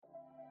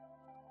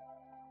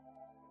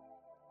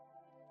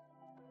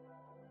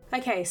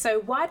Okay,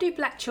 so why do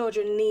Black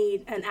children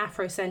need an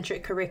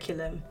Afrocentric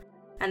curriculum?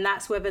 And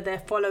that's whether they're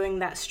following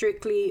that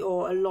strictly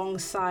or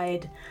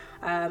alongside,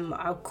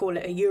 I'll call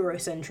it a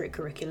Eurocentric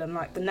curriculum,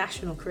 like the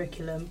national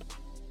curriculum.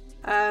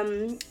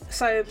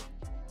 So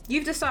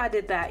you've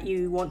decided that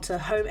you want to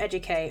home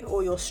educate,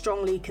 or you're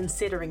strongly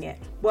considering it.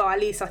 Well, at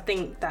least I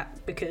think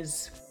that,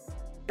 because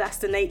that's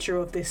the nature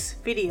of this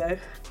video.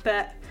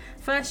 But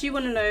first you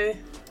want to know,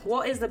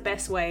 what is the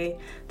best way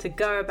to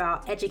go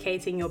about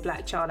educating your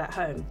Black child at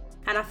home?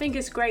 And I think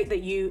it's great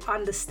that you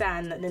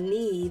understand that the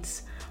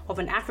needs of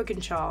an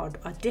African child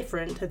are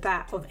different to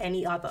that of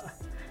any other.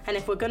 And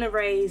if we're going to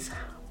raise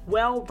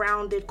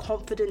well-rounded,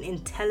 confident,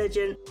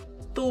 intelligent,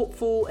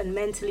 thoughtful and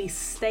mentally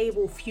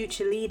stable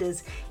future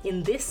leaders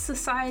in this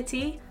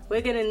society,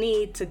 we're going to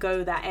need to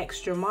go that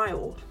extra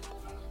mile.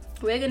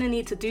 We're going to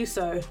need to do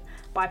so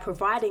by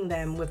providing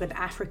them with an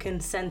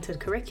African-centered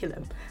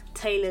curriculum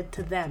tailored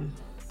to them.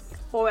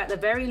 Or at the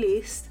very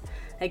least,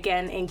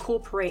 again,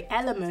 incorporate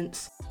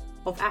elements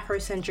of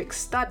Afrocentric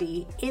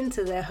study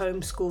into their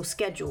homeschool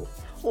schedule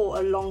or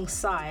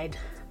alongside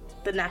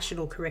the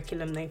national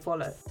curriculum they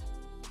follow.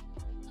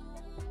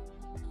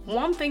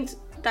 One thing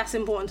that's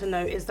important to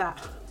note is that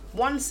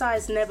one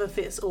size never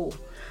fits all.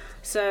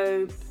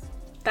 So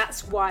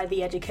that's why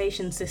the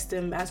education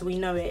system as we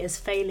know it is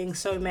failing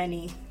so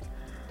many.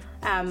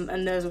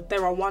 And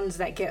there are ones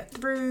that get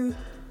through,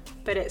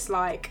 but it's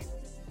like,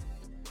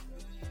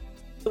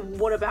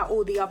 what about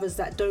all the others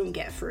that don't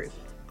get through?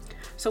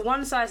 So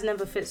one size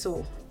never fits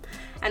all.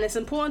 And it's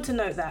important to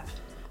note that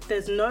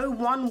there's no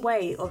one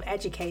way of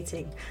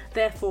educating.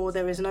 Therefore,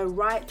 there is no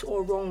right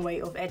or wrong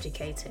way of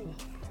educating.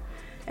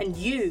 And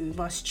you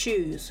must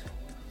choose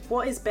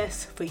what is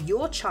best for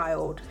your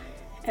child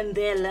and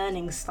their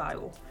learning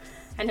style.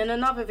 And in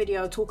another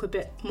video, I'll talk a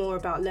bit more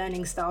about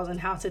learning styles and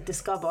how to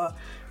discover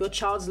your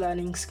child's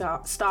learning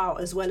style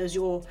as well as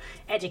your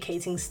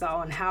educating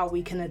style and how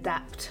we can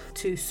adapt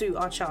to suit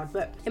our child.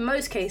 But in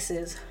most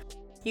cases,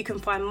 you can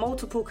find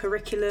multiple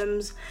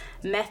curriculums,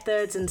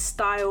 methods and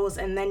styles,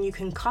 and then you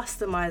can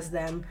customize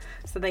them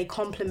so they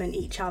complement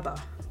each other.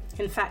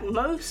 In fact,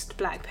 most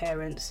Black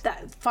parents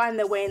that find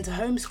their way into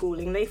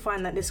homeschooling, they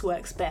find that this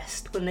works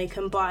best when they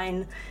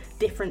combine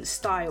different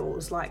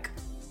styles, like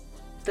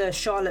the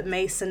Charlotte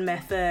Mason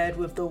method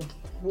with the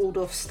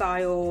Waldorf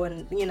style,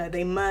 and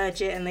they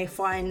merge it and they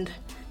find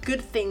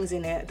good things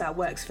in it that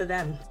works for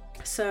them.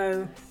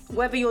 So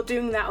whether you're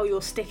doing that or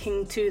you're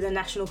sticking to the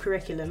national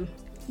curriculum,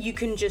 you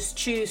can just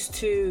choose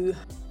to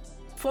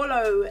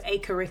follow a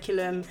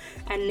curriculum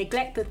and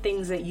neglect the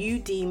things that you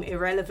deem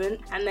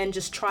irrelevant, and then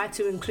just try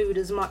to include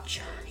as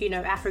much,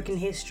 African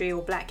history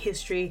or Black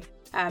history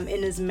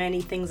in as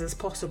many things as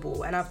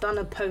possible. And I've done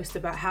a post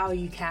about how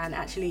you can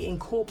actually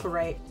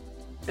incorporate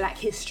Black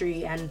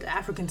history and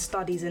African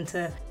studies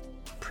into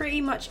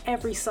pretty much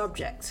every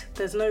subject.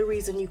 There's no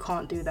reason you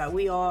can't do that.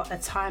 We are a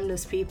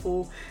timeless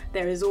people.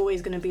 There is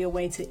always going to be a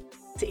way to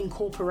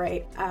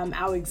incorporate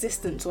our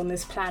existence on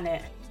this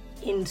planet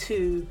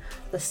into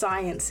the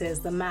sciences,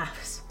 the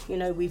maths.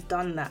 We've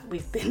done that.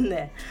 We've been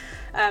there.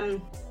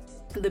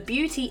 The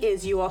beauty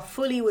is you are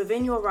fully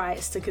within your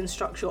rights to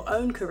construct your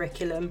own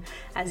curriculum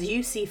as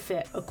you see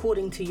fit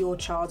according to your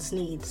child's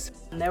needs.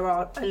 And there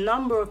are a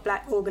number of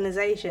Black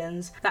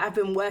organizations that have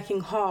been working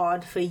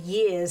hard for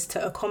years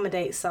to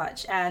accommodate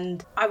such,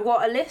 and I've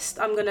got a list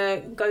I'm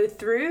gonna go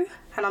through,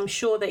 and I'm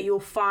sure that you'll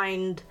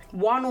find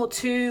one or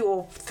two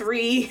or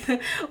three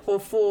or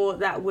four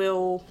that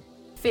will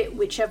fit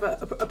whichever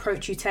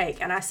approach you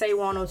take. And I say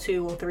one or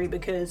two or three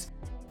because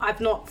I've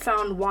not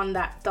found one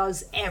that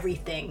does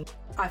everything.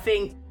 I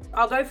think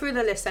I'll go through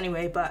the list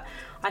anyway, but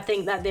I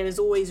think that there is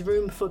always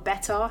room for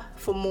better,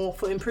 for more,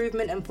 for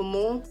improvement and for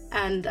more.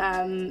 And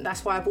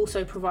that's why I've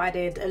also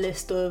provided a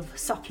list of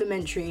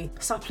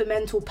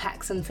supplemental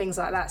packs and things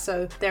like that.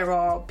 So there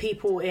are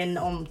people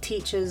in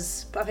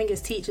teachers, I think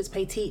it's Teachers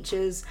Pay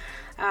Teachers,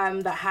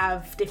 that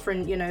have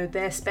different,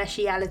 their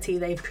speciality.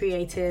 They've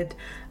created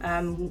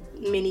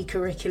mini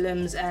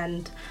curriculums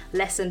and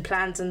lesson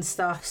plans and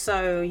stuff.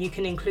 So you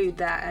can include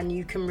that and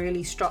you can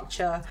really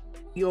structure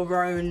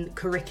your own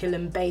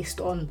curriculum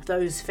based on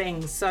those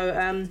things. So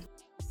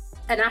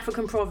an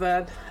African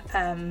proverb,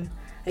 a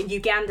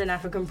Ugandan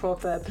African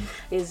proverb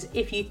is,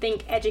 if you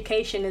think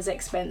education is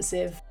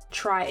expensive,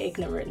 try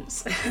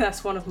ignorance.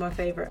 That's one of my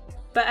favorite.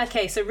 But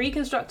okay, so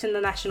reconstructing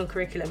the national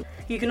curriculum,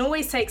 you can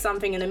always take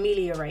something and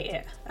ameliorate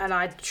it, and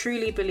I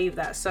truly believe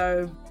that.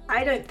 So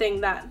I don't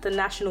think that the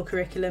national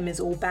curriculum is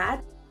all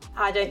bad.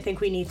 I don't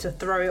think we need to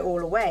throw it all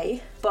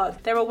away,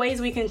 but there are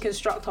ways we can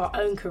construct our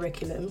own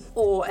curriculum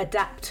or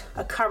adapt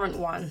a current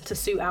one to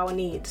suit our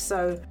needs.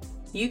 So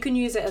you can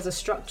use it as a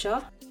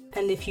structure,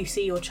 and if you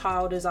see your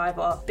child is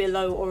either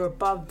below or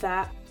above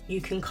that, you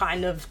can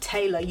kind of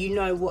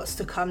tailor, what's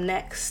to come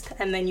next,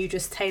 and then you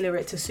just tailor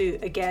it to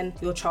suit, again,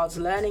 your child's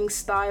learning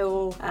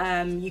style.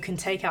 You can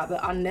take out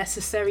the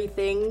unnecessary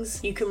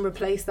things. You can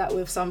replace that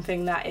with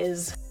something that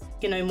is,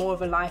 more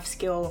of a life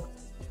skill.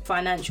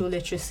 Financial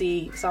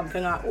literacy,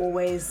 something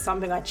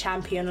I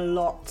champion a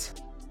lot.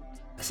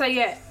 So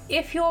yeah,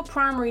 if your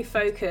primary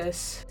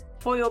focus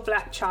for your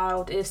black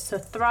child is to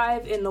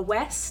thrive in the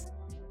West,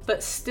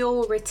 but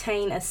still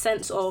retain a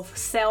sense of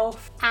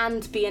self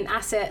and be an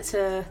asset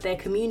to their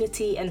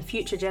community and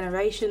future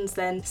generations,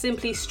 then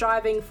simply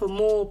striving for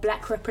more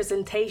black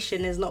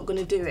representation is not going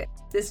to do it.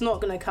 It's not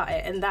going to cut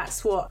it. And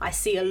that's what I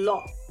see a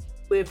lot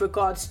with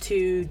regards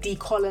to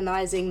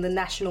decolonizing the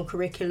national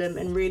curriculum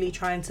and really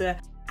trying to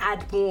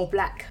add more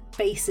black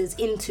faces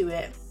into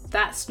it.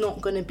 That's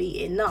not going to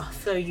be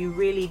enough. So you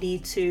really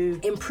need to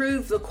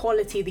improve the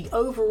quality, the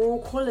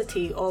overall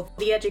quality of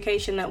the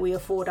education that we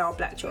afford our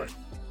black children.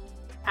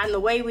 And the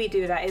way we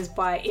do that is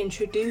by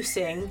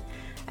introducing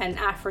an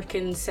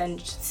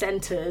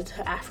African-centered,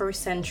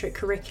 Afrocentric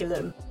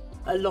curriculum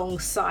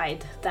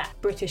alongside that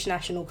British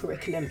national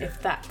curriculum,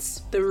 if that's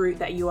the route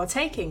that you are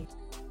taking.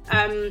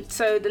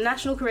 So the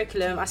national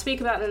curriculum, I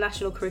speak about the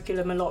national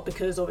curriculum a lot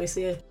because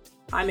obviously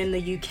I'm in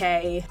the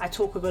UK. I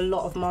talk with a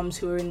lot of mums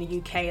who are in the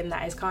UK, and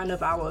that is kind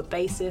of our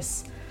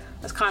basis.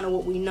 That's kind of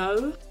what we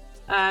know.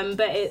 But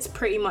it's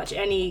pretty much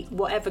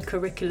whatever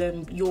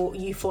curriculum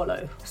you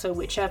follow. So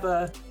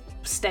whichever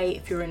state,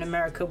 if you're in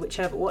America,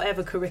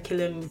 whatever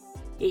curriculum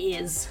it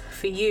is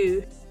for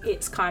you,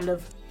 it's kind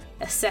of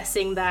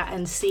assessing that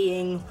and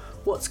seeing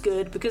what's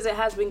good, because it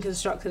has been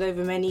constructed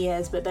over many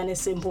years, but then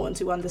it's important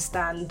to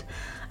understand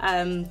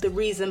the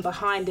reason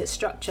behind its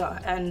structure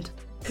and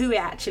who it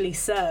actually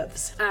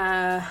serves.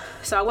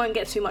 So I won't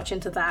get too much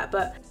into that,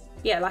 but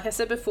yeah, like I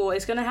said before,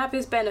 it's going to have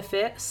its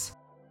benefits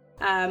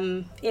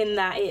in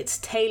that it's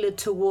tailored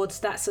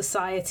towards that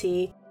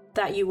society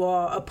that you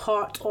are a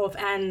part of,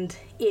 and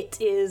it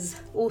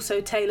is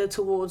also tailored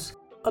towards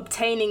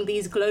obtaining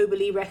these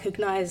globally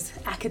recognized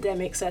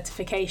academic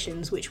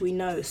certifications, which we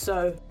know.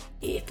 So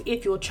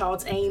if your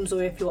child's aims,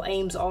 or if your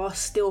aims are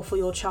still for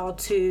your child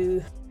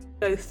to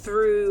go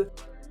through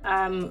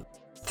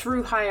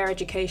higher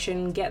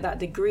education, get that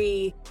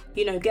degree,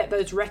 get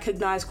those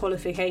recognized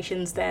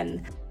qualifications,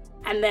 and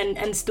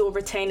still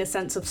retain a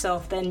sense of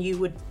self, then you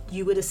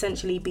would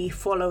essentially be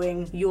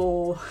following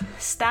your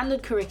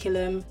standard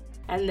curriculum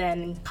and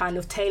then kind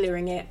of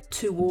tailoring it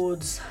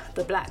towards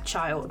the black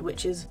child,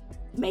 which is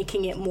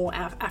making it more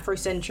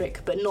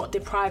Afrocentric, but not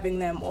depriving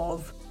them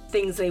of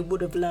things they would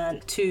have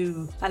learned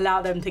to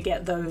allow them to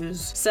get those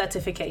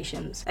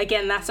certifications.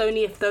 Again, that's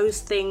only if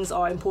those things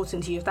are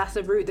important to you. If that's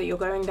the route that you're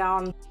going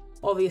down,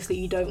 obviously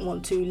you don't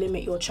want to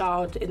limit your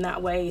child in that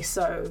way,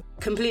 so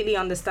completely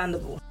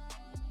understandable.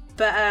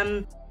 But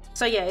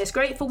so yeah, it's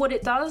great for what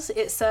it does.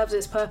 It serves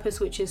its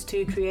purpose, which is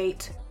to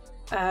create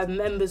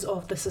members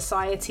of the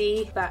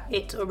society that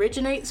it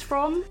originates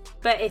from,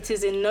 but it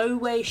is in no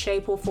way,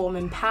 shape or form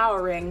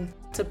empowering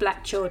to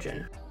black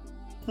children.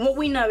 What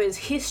we know is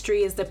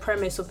history is the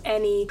premise of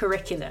any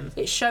curriculum.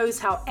 It shows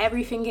how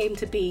everything came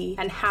to be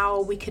and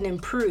how we can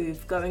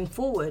improve going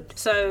forward.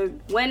 So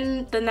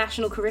when the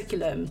national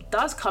curriculum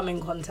does come in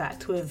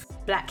contact with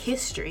black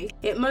history,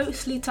 it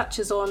mostly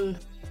touches on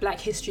black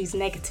history's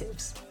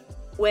negatives,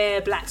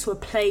 where blacks were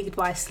plagued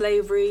by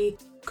slavery,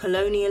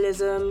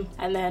 colonialism,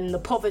 and then the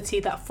poverty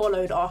that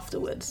followed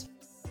afterwards.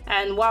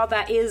 And while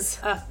that is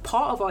a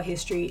part of our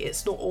history,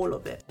 it's not all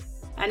of it.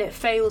 And it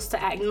fails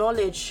to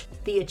acknowledge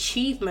the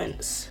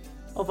achievements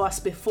of us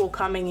before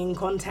coming in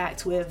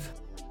contact with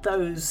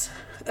those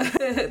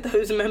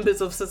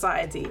members of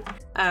society.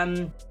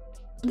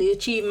 The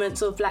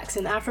achievements of blacks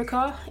in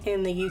Africa,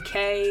 in the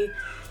UK,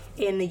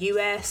 in the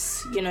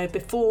US,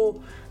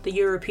 before the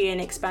European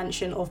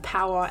expansion of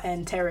power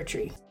and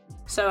territory.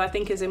 So I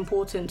think it's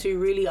important to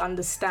really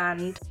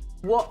understand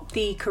what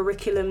the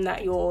curriculum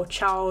that your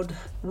child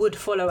would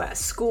follow at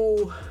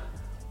school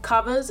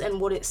covers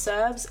and what it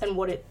serves, and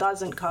what it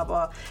doesn't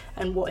cover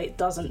and what it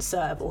doesn't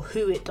serve, or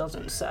who it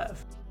doesn't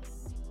serve.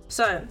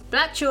 So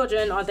black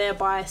children are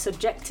thereby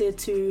subjected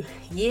to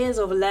years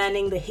of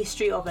learning the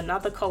history of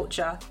another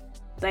culture.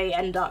 They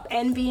end up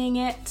envying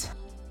it,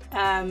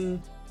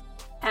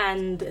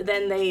 and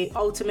then they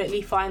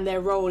ultimately find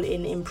their role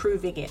in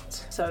improving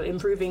it, so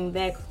improving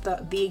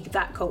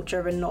that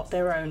culture and not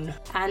their own.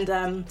 And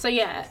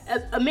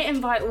omitting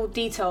vital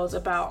details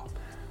about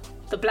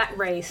the black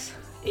race,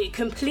 it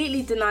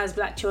completely denies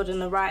black children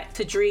the right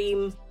to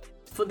dream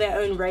for their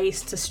own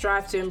race, to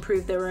strive to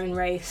improve their own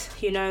race,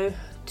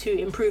 to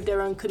improve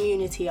their own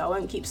community. I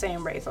won't keep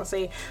saying race, I'll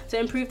say to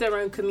improve their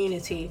own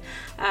community.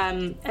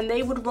 And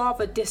they would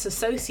rather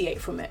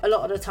disassociate from it a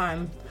lot of the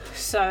time.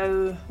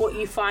 So what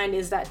you find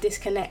is that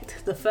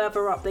disconnect. The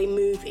further up they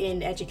move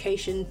in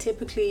education,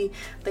 typically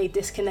they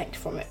disconnect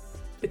from it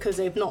because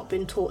they've not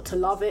been taught to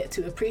love it,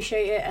 to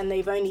appreciate it, and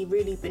they've only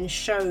really been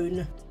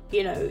shown,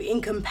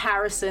 in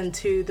comparison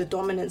to the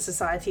dominant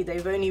society,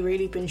 they've only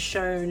really been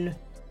shown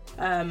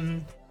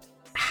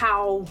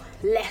how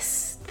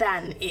less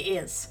than it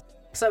is.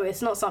 So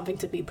it's not something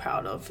to be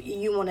proud of.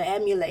 You want to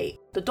emulate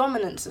the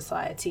dominant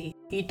society.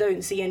 You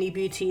don't see any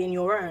beauty in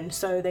your own,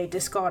 so they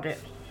discard it.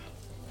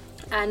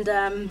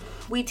 And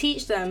we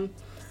teach them,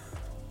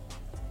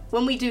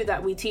 when we do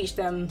that, we teach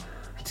them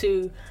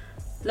to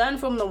learn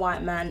from the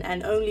white man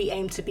and only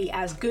aim to be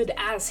as good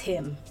as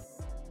him.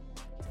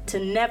 To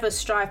never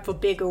strive for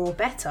bigger or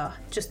better,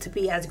 just to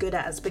be as good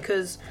as,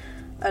 because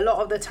a lot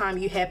of the time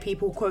you hear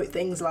people quote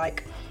things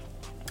like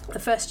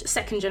the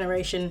second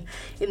generation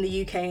in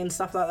the UK and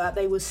stuff like that.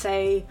 They would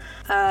say,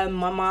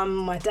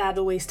 my dad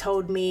always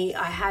told me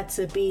I had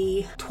to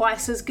be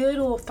twice as good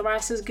or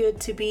thrice as good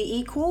to be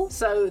equal.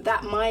 So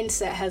that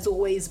mindset has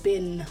always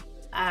been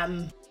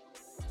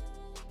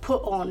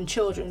put on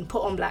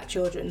black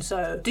children.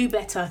 So do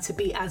better to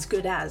be as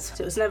good as.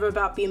 So it was never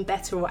about being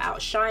better or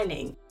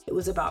outshining. It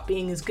was about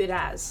being as good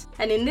as.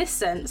 And in this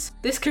sense,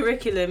 this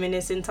curriculum in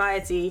its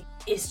entirety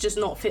is just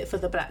not fit for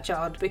the black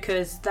child,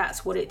 because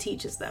that's what it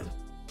teaches them.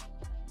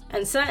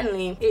 And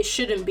certainly it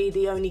shouldn't be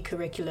the only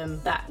curriculum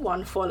that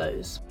one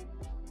follows,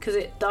 because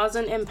it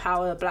doesn't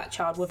empower the black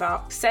child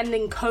without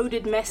sending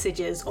coded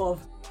messages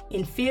of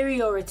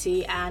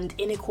inferiority and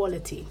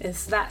inequality.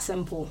 It's that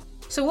simple.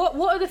 So what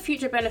are the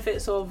future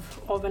benefits of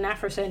an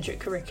Afrocentric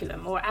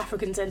curriculum or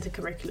African-centered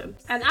curriculum?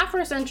 An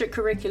Afrocentric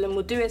curriculum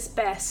will do its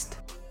best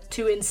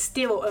to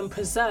instill and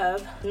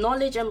preserve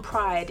knowledge and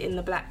pride in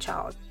the black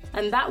child,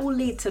 and that will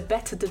lead to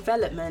better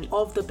development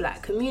of the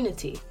black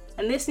community.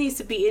 And this needs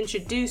to be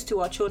introduced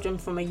to our children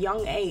from a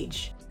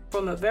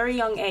very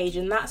young age.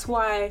 And that's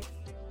why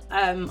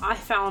I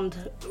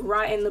found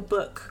writing the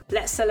book,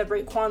 Let's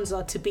Celebrate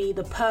Kwanzaa, to be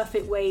the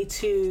perfect way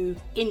to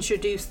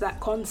introduce that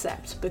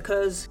concept,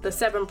 because the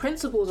 7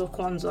 principles of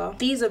Kwanzaa,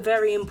 these are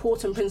very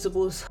important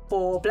principles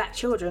for black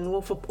children,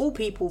 well, for all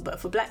people, but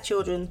for black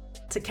children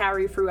to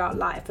carry throughout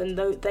life. And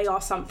they are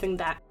something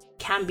that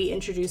can be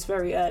introduced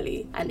very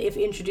early. And if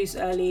introduced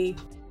early,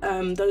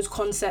 those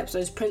concepts,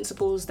 those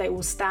principles, they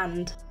will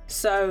stand.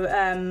 So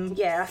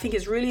I think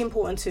it's really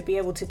important to be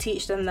able to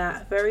teach them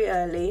that very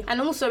early. And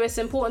also it's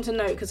important to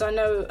note, because I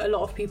know a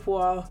lot of people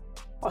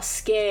are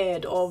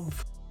scared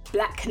of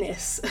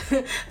blackness.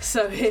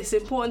 So it's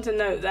important to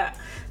note that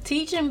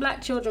teaching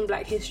black children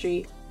black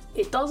history,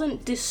 it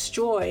doesn't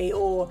destroy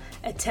or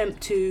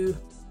attempt to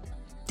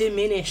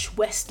diminish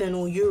Western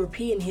or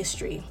European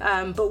history.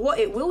 But what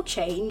it will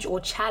change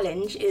or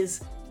challenge is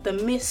the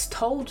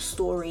mistold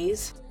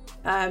stories,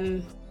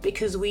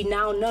 because we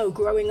now know,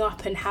 growing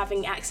up and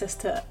having access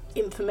to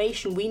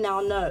information, we now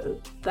know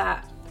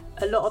that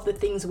a lot of the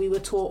things we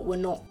were taught were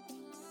not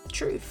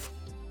truth.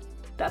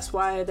 That's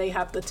why they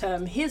have the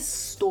term his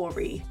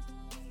story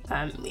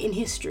in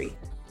history.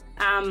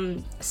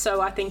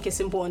 So I think it's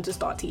important to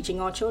start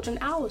teaching our children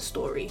our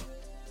story.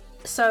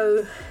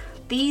 So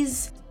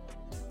this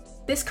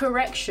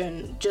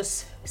correction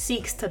just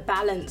seeks to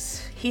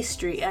balance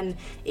history and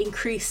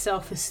increase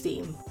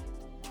self-esteem.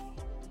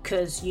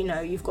 Because,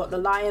 you've got the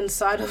lion's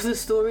side of the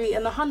story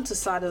and the hunter's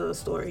side of the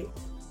story.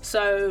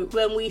 So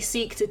when we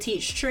seek to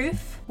teach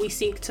truth, we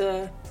seek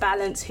to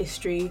balance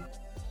history,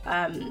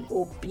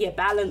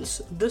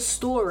 balance the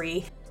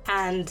story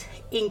and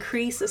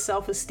increase the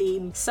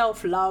self-esteem,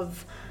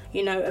 self-love,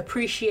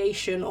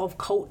 appreciation of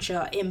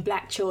culture in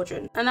black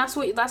children. And that's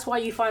why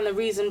you find the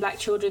reason black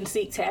children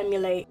seek to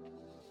emulate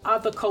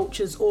other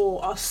cultures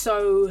or are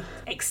so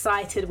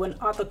excited when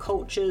other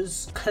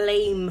cultures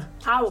claim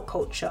our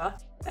culture.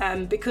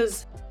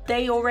 Because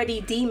they already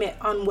deem it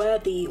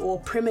unworthy or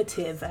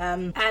primitive.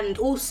 And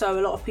also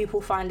a lot of people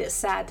find it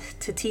sad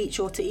to teach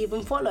or to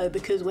even follow,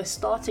 because we're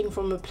starting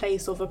from a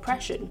place of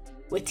oppression.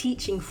 We're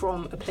teaching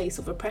from a place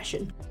of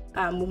oppression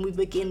when we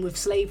begin with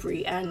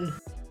slavery and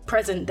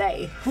present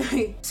day.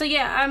 So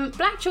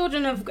black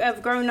children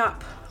have grown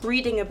up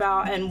reading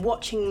about and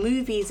watching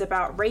movies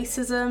about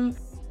racism.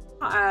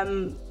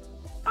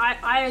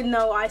 I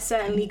know I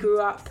certainly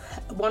grew up,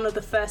 one of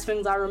the first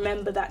things I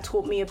remember that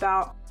taught me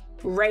about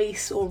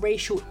race or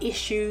racial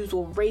issues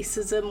or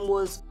racism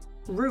was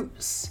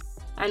Roots.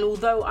 And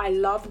although I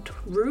loved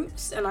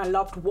Roots and I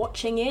loved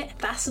watching it,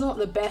 that's not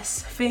the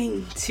best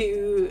thing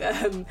to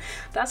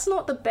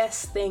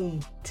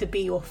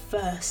be your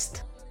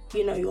first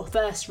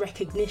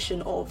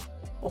recognition of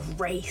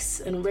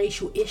race and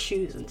racial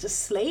issues and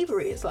just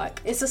slavery.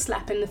 It's a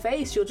slap in the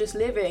face. You're just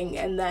living,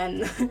 and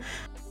then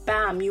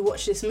bam, you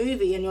watch this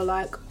movie and you're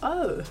like,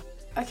 oh,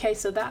 okay,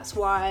 so that's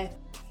why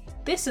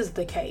this is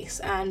the case.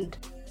 And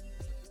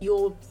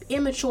your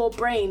immature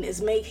brain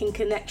is making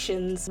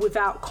connections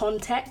without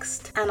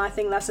context, and I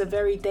think that's a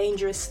very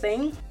dangerous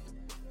thing.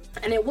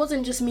 And it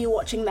wasn't just me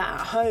watching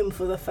that at home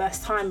for the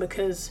first time,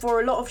 because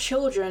for a lot of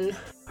children,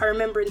 I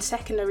remember in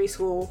secondary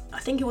school, I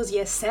think it was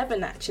year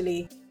 7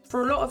 actually,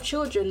 for a lot of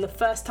children, the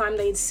first time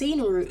they'd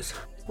seen Roots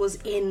was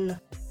in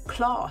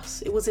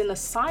class. It was in a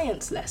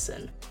science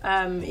lesson.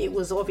 It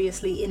was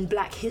obviously in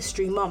Black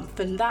History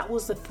Month, and that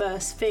was the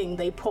first thing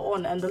they put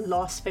on and the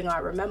last thing I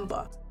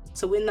remember.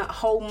 So in that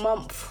whole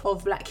month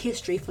of Black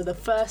History, for the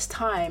first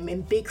time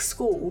in big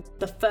school,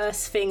 the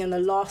first thing and the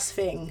last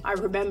thing I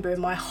remember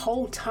in my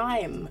whole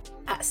time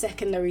at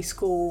secondary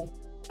school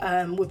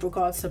with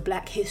regards to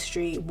Black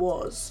history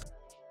was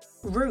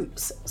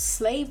Roots,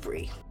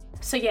 slavery.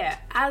 So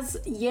as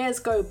years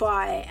go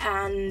by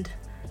and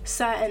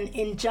certain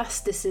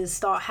injustices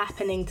start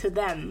happening to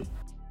them,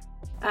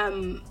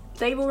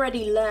 they've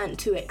already learned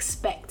to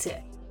expect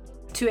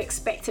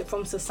it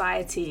from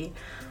society,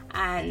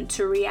 and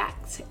to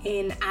react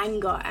in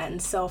anger and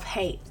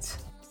self-hate.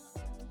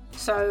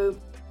 So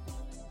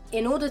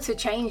in order to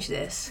change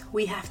this,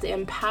 we have to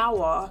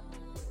empower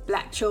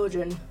Black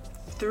children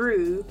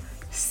through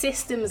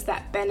systems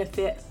that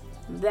benefit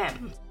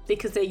them,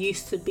 because they're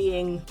used to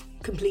being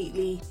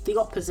completely the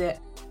opposite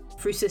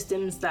through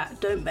systems that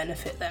don't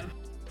benefit them.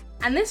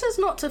 And this is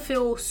not to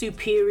feel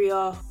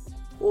superior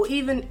or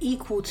even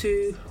equal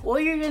to or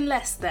even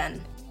less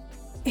than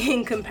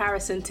in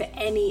comparison to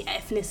any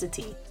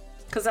ethnicity,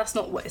 because that's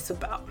not what it's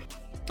about.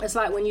 It's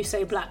like when you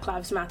say Black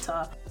Lives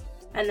Matter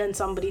and then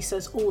somebody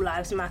says all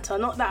lives matter.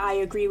 Not that I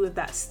agree with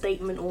that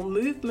statement or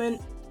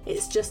movement,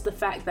 it's just the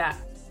fact that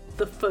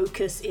the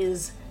focus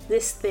is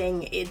this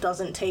thing. It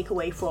doesn't take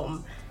away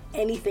from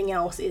anything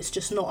else, it's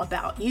just not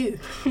about you.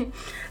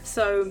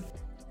 So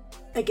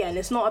again,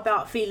 it's not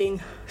about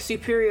feeling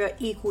superior,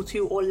 equal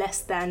to, or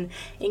less than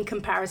in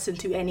comparison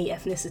to any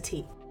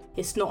ethnicity.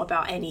 It's not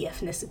about any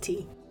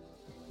ethnicity.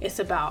 It's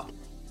about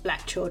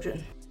Black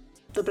children,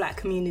 the Black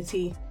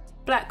community,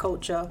 Black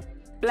culture,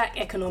 Black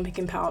economic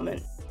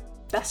empowerment.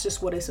 That's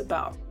just what it's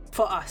about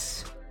for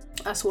us.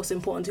 That's what's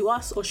important to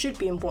us, or should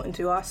be important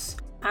to us,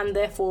 and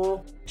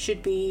therefore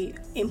should be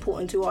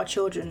important to our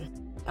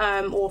children,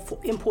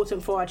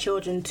 important for our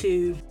children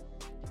to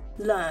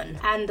learn.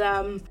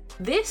 And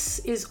this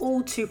is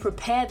all to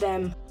prepare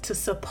them to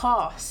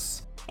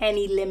surpass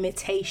any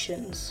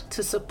limitations,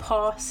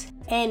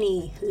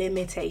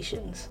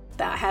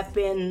 that have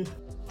been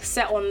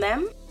set on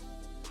them,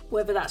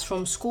 whether that's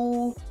from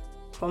school,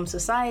 from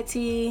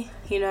society,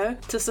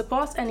 to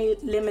surpass any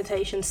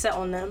limitations set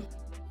on them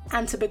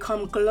and to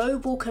become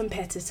global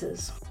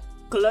competitors.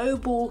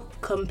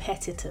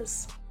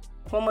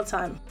 One more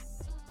time.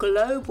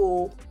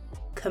 Global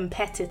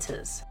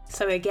competitors.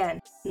 So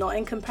again, not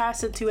in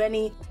comparison to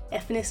any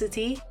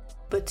ethnicity,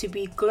 but to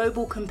be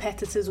global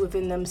competitors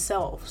within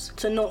themselves,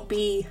 to not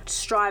be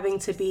striving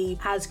to be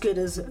as good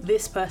as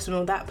this person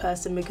or that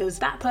person, because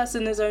that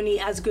person is only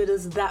as good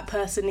as that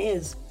person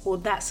is, or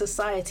that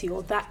society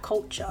or that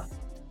culture.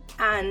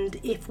 And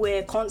if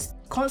we're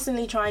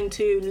constantly trying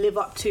to live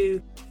up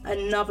to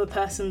another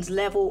person's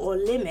level or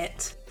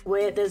limit,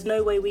 where there's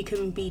no way we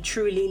can be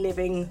truly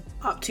living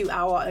up to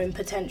our own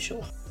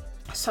potential.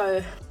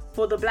 So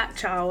for the Black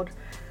child,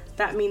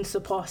 that means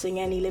surpassing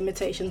any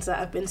limitations that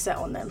have been set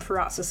on them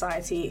throughout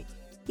society,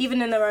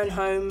 even in their own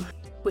home,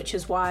 which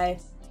is why,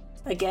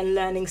 again,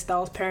 learning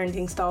styles,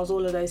 parenting styles,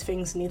 all of those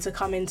things need to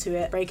come into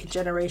it, breaking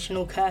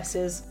generational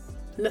curses,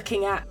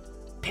 looking at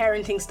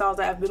parenting styles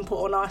that have been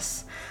put on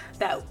us,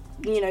 that,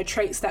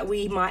 traits that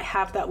we might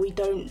have that we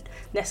don't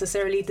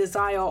necessarily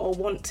desire or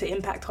want to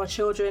impact our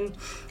children.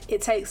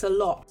 It takes a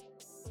lot.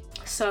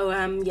 So,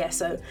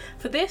 so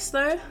for this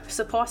though,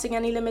 surpassing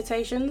any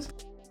limitations,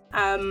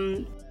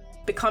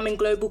 becoming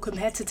global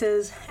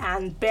competitors,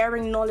 and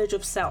bearing knowledge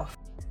of self,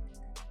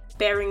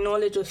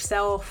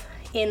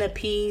 inner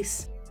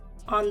peace,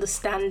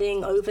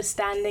 understanding,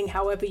 overstanding,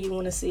 however you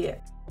want to see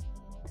it.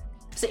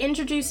 So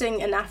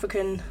introducing an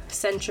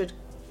African-centered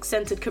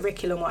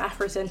curriculum or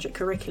Afrocentric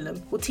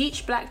curriculum will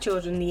teach Black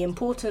children the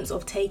importance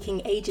of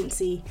taking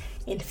agency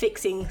in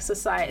fixing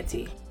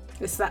society.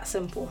 It's that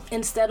simple.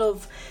 Instead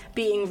of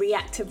being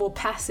reactive or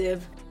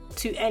passive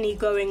to any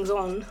goings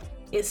on,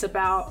 it's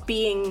about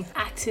being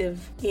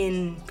active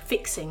in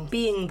fixing,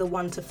 being the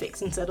one to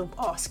fix instead of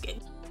asking.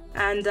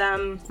 And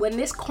when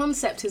this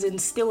concept is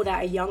instilled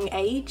at a young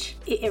age,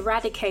 it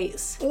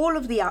eradicates all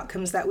of the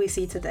outcomes that we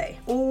see today.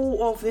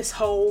 All of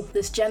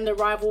this gender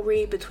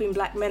rivalry between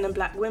Black men and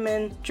Black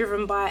women,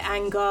 driven by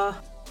anger,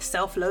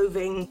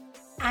 self-loathing,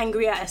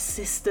 angry at a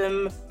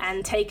system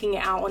and taking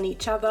it out on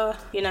each other,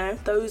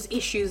 those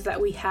issues that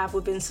we have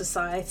within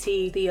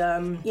society,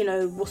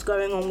 what's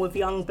going on with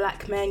young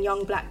Black men,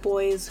 young Black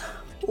boys,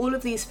 all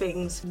of these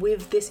things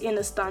with this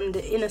inner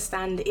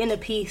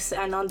peace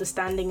and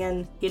understanding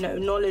and,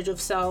 knowledge of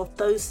self,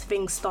 those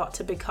things start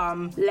to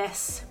become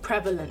less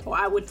prevalent, or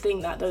I would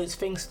think that those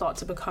things start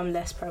to become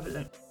less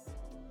prevalent.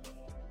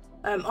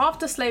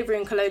 After slavery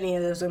and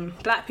colonialism,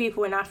 Black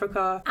people in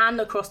Africa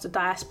and across the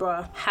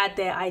diaspora had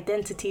their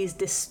identities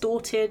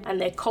distorted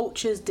and their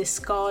cultures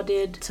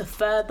discarded to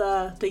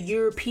further the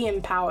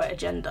European power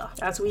agenda.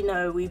 As we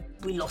know, we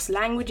lost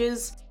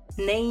languages,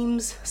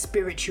 names,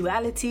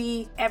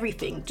 spirituality,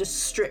 everything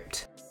just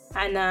stripped.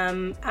 And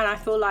I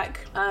feel like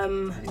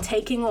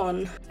taking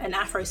on an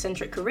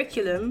Afrocentric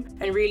curriculum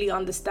and really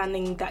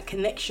understanding that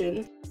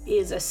connection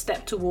is a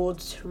step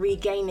towards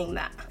regaining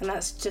that, and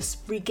that's just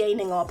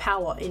regaining our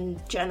power in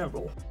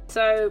general.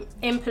 So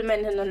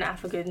implementing an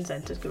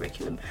African-centered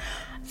curriculum.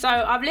 So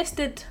I've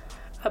listed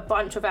a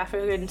bunch of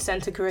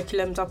African-centered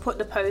curriculums. I'll put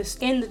the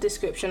post in the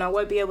description. I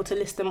won't be able to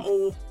list them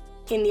all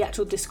in the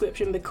actual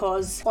description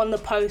because on the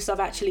post I've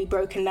actually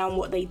broken down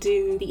what they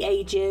do, the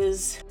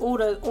ages,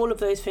 all of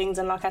those things,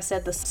 and like I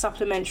said, the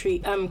supplementary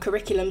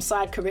curriculum,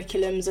 side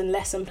curriculums and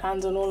lesson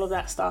plans and all of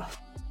that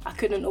stuff. I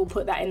couldn't all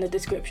put that in the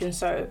description,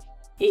 so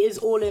it is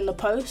all in the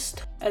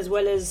post, as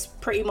well as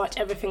pretty much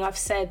everything I've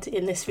said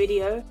in this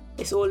video.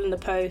 It's all in the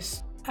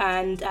post.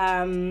 And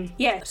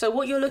so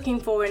what you're looking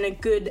for in a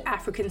good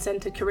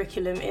African-centered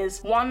curriculum is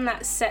one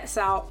that sets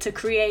out to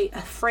create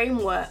a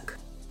framework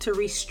to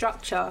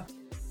restructure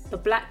the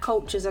Black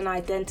cultures and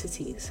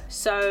identities.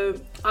 So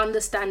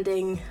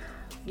understanding,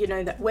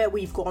 that where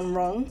we've gone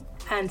wrong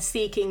and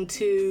seeking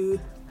to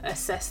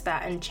assess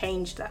that and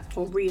change that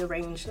or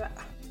rearrange that.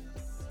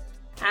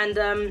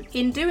 And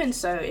in doing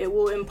so, it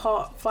will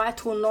impart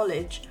vital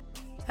knowledge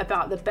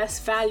about the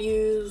best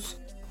values,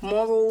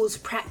 morals,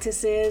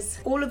 practices,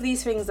 all of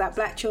these things that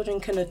Black children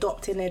can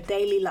adopt in their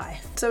daily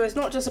life. So it's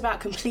not just about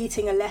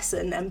completing a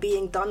lesson and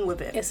being done with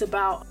it. It's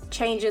about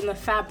changing the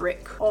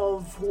fabric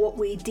of what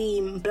we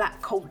deem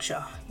Black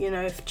culture,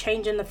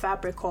 changing the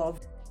fabric of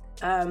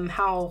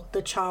how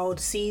the child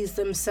sees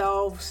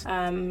themselves,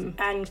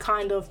 and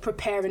kind of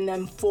preparing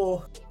them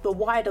for the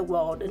wider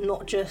world, and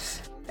not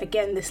just,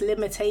 again, this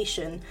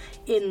limitation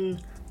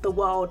in the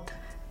world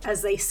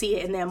as they see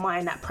it in their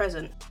mind at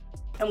present.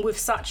 And with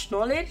such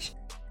knowledge,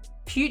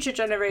 future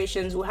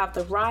generations will have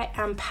the right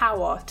and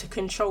power to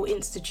control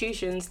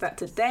institutions that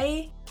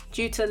today,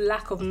 due to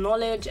lack of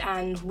knowledge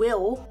and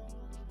will,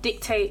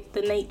 dictate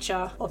the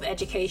nature of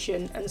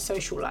education and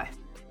social life.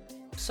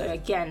 So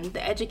again,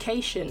 the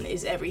education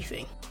is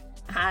everything.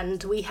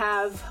 And we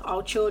have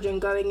our children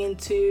going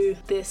into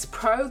this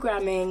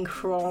programming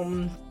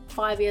from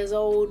 5 years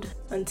old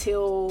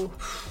until,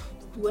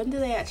 when do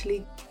they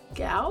actually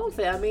get out of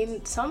it? I mean,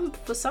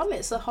 for some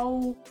it's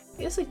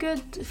a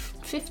good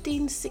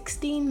 15,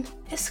 16,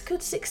 it's a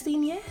good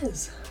 16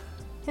 years.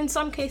 In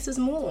some cases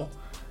more.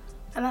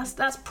 And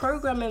that's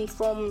programming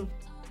from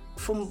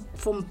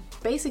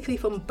basically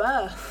from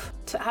birth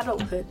to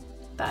adulthood.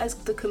 That is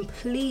the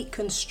complete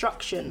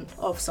construction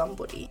of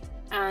somebody.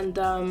 And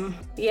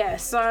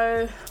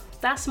so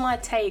that's my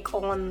take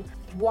on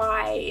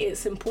why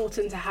it's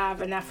important to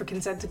have an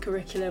African-centered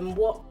curriculum,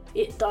 what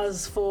it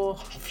does for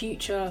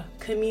future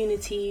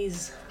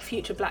communities,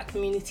 future Black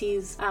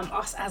communities,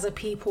 us as a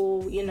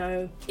people.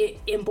 It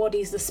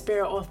embodies the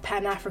spirit of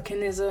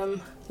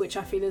Pan-Africanism, which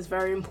I feel is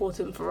very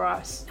important for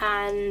us.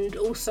 And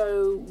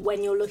also,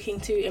 when you're looking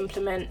to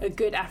implement a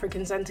good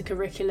African-centered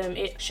curriculum,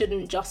 it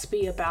shouldn't just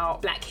be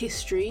about Black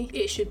history.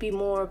 It should be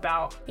more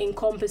about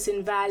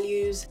encompassing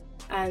values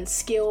and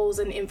skills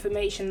and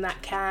information that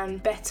can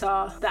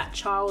better that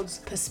child's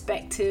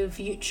perspective,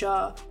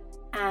 future,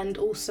 and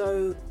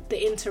also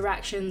the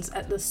interactions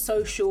at the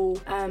social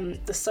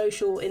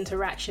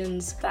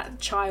interactions that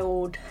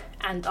child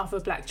and other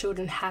Black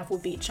children have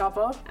with each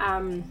other.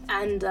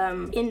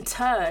 In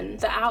turn,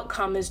 the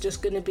outcome is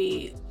just going to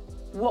be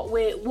what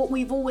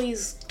we've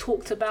always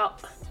talked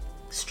about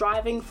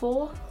striving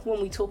for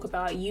when we talk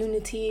about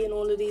unity and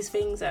all of these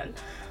things, and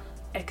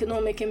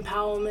economic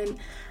empowerment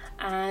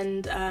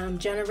and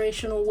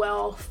generational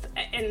wealth.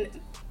 And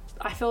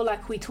I feel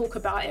like we talk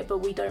about it, but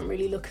we don't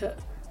really look at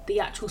the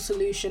actual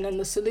solution. And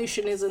the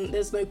solution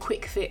there's no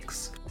quick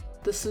fix.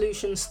 The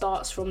solution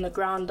starts from the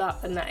ground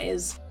up, and that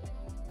is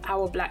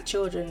our Black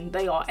children.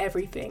 They are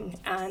everything.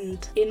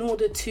 And in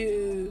order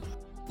to,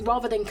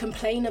 rather than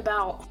complain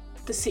about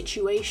the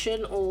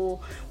situation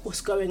or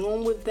what's going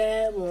on with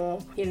them,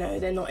 or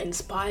they're not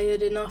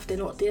inspired enough, they're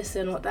not this,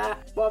 they're not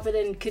that, rather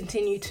than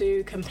continue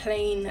to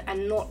complain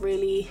and not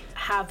really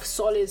have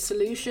solid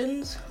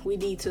solutions, we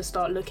need to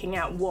start looking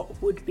at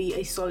what would be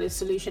a solid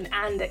solution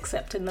and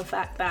accepting the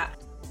fact that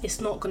it's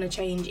not going to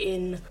change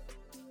in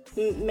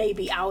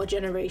maybe our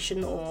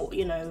generation or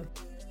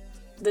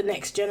the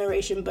next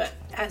generation, but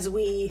as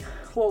we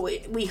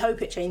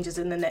hope it changes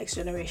in the next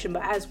generation,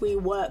 but as we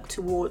work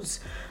towards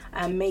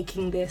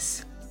making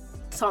this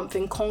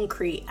something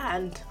concrete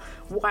and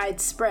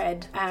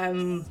widespread,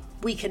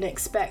 we can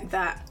expect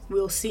that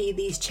we'll see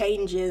these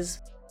changes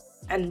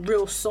and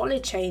real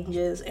solid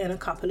changes in a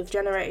couple of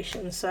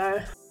generations.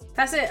 So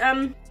that's it.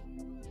 I'm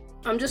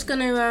just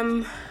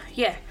gonna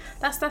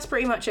that's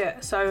pretty much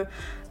it. So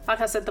like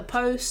I said, the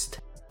post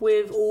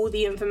with all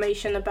the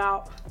information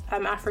about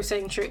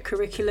Afrocentric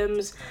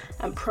curriculums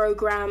and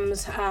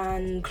programs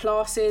and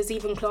classes,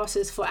 even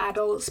classes for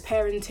adults,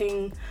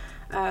 parenting,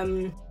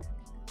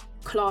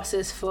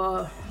 classes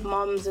for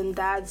mums and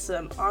dads,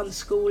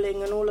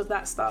 unschooling and all of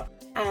that stuff,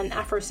 and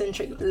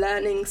Afrocentric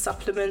learning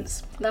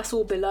supplements, that's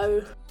all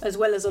below, as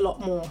well as a lot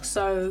more.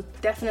 So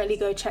definitely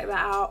go check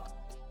that out.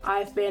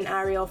 I've been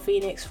Ariel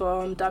Phoenix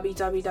from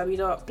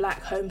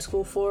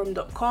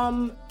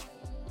www.blackhomeschoolforum.com.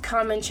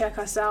 Come and check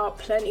us out.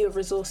 Plenty of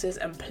resources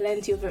and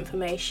plenty of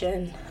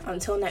information.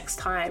 Until next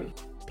time,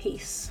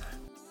 peace.